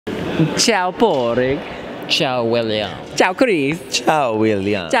Ciao Porig. Ciao, William. Ciao Chris. Ciao,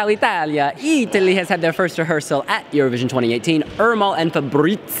 William. Ciao Italia. Italy has had their first rehearsal at Eurovision 2018. Ermal and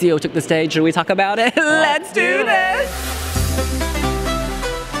Fabrizio took the stage. Should we talk about it? Let's do this!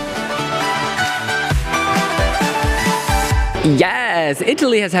 Yes,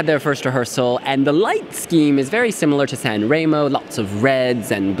 Italy has had their first rehearsal, and the light scheme is very similar to Sanremo. Lots of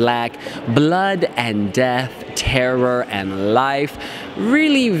reds and black, blood and death, terror and life.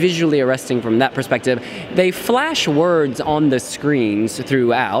 Really visually arresting from that perspective. They flash words on the screens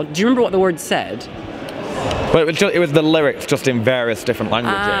throughout. Do you remember what the words said? Well, it was the lyrics just in various different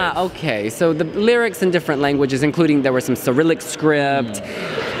languages. Ah, okay. So the lyrics in different languages, including there was some Cyrillic script.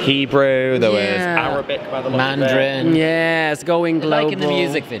 Hebrew, there was Arabic by the look of it. Mandarin. Yes, going global. Like in the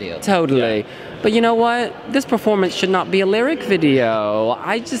music video. Totally. Yeah. But you know what? This performance should not be a lyric video.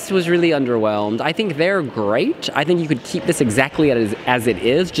 I just was really underwhelmed. I think they're great. I think you could keep this exactly as it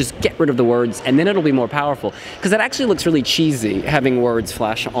is. Just get rid of the words, and then it'll be more powerful. Because it actually looks really cheesy, having words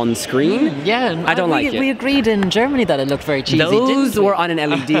flash on screen. Yeah, I don't like it. We agreed in Germany that it looked very cheesy. Those were on an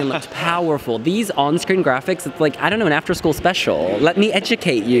LED and looked powerful. These on-screen graphics, it's like, I don't know, an after-school special. Let me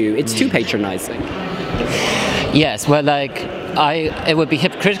educate you. It's too patronizing. Yes, well, it would be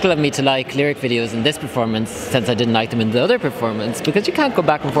hypocritical of me to like lyric videos in this performance since I didn't like them in the other performance, because you can't go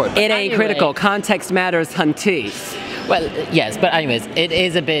back and forth. It ain't critical. Context matters, hunty. Well, yes, but anyways, it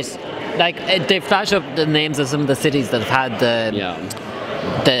is a bit like they flash up the names of some of the cities that have had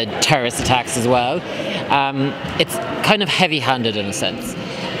the terrorist attacks as well. It's kind of heavy-handed in a sense.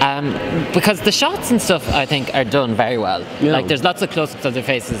 Because the shots and stuff, I think, are done very well. Yeah. Like, there's lots of close-ups of their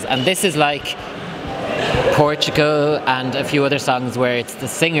faces, and this is like Portugal and a few other songs where it's the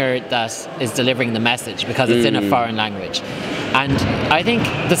singer that is delivering the message because it's in a foreign language. And I think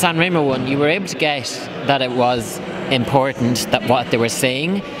the Sanremo one, you were able to get that it was important, that what they were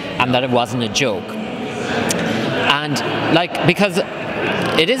saying, and that it wasn't a joke. And because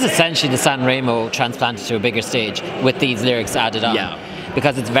it is essentially the Sanremo transplanted to a bigger stage with these lyrics added on. Yeah.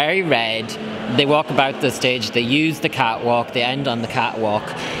 Because it's very red, they walk about the stage, they use the catwalk, they end on the catwalk.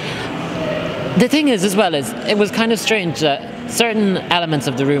 The thing is, as well, it was kind of strange that certain elements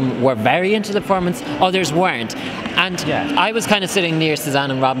of the room were very into the performance, others weren't. And I was kind of sitting near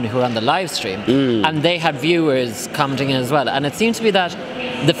Suzanne and Robin, who were on the live stream, and they had viewers commenting in as well. And it seemed to be that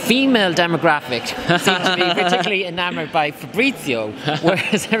the female demographic seemed to be particularly enamored by Fabrizio,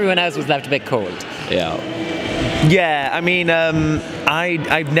 whereas everyone else was left a bit cold. Yeah, I mean,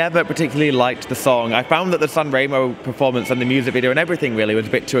 I've never particularly liked the song. I found that the Sanremo performance and the music video and everything really was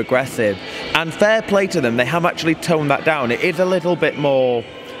a bit too aggressive. And fair play to them, they have actually toned that down. It is a little bit more...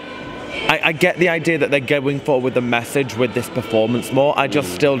 I get the idea that they're going forward with the message with this performance more. I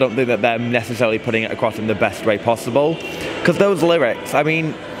just still don't think that they're necessarily putting it across in the best way possible. Because those lyrics, I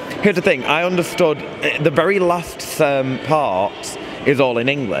mean, here's the thing, I understood the very last part is all in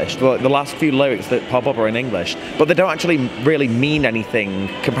English. The last few lyrics that pop up are in English, but they don't actually really mean anything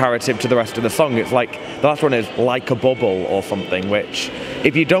comparative to the rest of the song. It's like, the last one is like a bubble or something, which,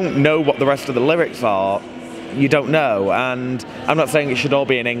 if you don't know what the rest of the lyrics are, you don't know. And I'm not saying it should all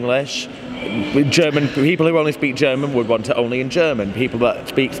be in English. German people who only speak German would want it only in German. People that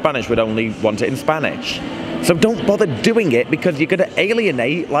speak Spanish would only want it in Spanish. So don't bother doing it, because you're going to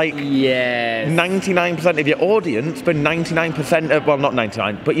alienate 99% of your audience, but 99% of, well, not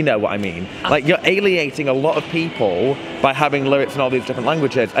 99, but you know what I mean. Like, you're alienating a lot of people by having lyrics in all these different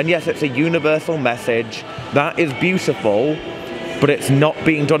languages. And yes, it's a universal message. That is beautiful, but it's not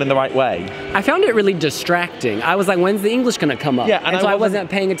being done in the right way. I found it really distracting. I was like, when's the English going to come up? Yeah, and so I wasn't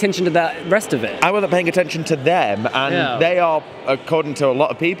paying attention to the rest of it. I wasn't paying attention to them, and they are, according to a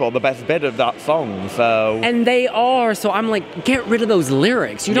lot of people, the best bit of that song, so... And they are, so I'm like, get rid of those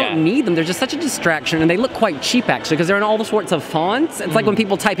lyrics. You don't need them. They're just such a distraction, and they look quite cheap, actually, because they're in all the sorts of fonts. It's like when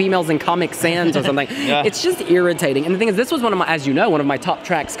people type emails in Comic Sans or something. It's just irritating. And the thing is, this was one of my, as you know, one of my top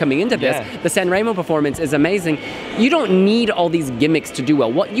tracks coming into this. The Sanremo performance is amazing. You don't need all these gimmicks to do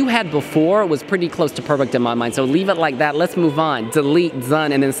well. What you had before was pretty close to perfect in my mind, so leave it like that. Let's move on. Delete,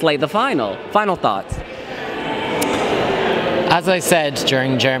 done, and then slay the final. Final thoughts. As I said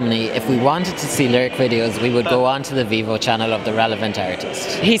during Germany, if we wanted to see lyric videos, we would go onto the Vivo channel of the relevant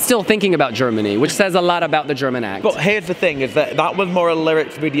artist. He's still thinking about Germany, which says a lot about the German act. But here's the thing, is that was more a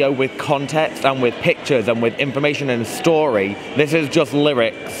lyrics video with context and with pictures and with information and story. This is just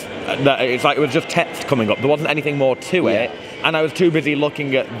lyrics. It's like it was just text coming up. There wasn't anything more to it. And I was too busy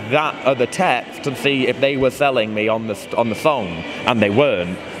looking at that other text to see if they were selling me on the song, and they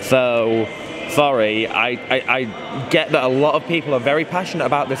weren't. So, sorry, I get that a lot of people are very passionate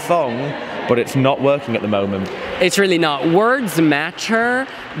about this song, but it's not working at the moment. It's really not. Words matter,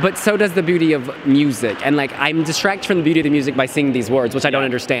 but so does the beauty of music. And like, I'm distracted from the beauty of the music by singing these words, which I don't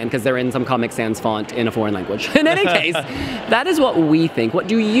understand because they're in some Comic Sans font in a foreign language. In any case, that is what we think. What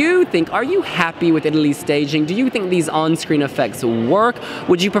do you think? Are you happy with Italy's staging? Do you think these on-screen effects work?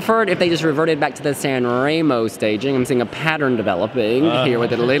 Would you prefer it if they just reverted back to the San Remo staging? I'm seeing a pattern developing here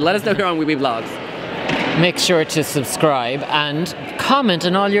with Italy. Let us know here on wiwibloggs. Make sure to subscribe and comment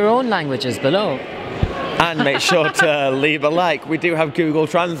in all your own languages below. And make sure to leave a like. We do have Google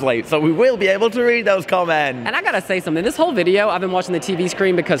Translate, so we will be able to read those comments. And I gotta say something, this whole video, I've been watching the TV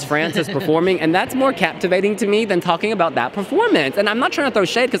screen because France is performing, and that's more captivating to me than talking about that performance. And I'm not trying to throw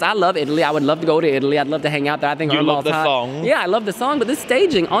shade, because I love Italy. I would love to go to Italy. I'd love to hang out there. I think you love the song. Yeah, I love the song, but this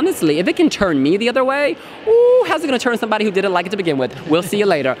staging, honestly, if it can turn me the other way, ooh, how's it gonna turn somebody who didn't like it to begin with? We'll see you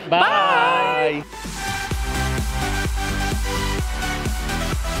later. Bye. Bye.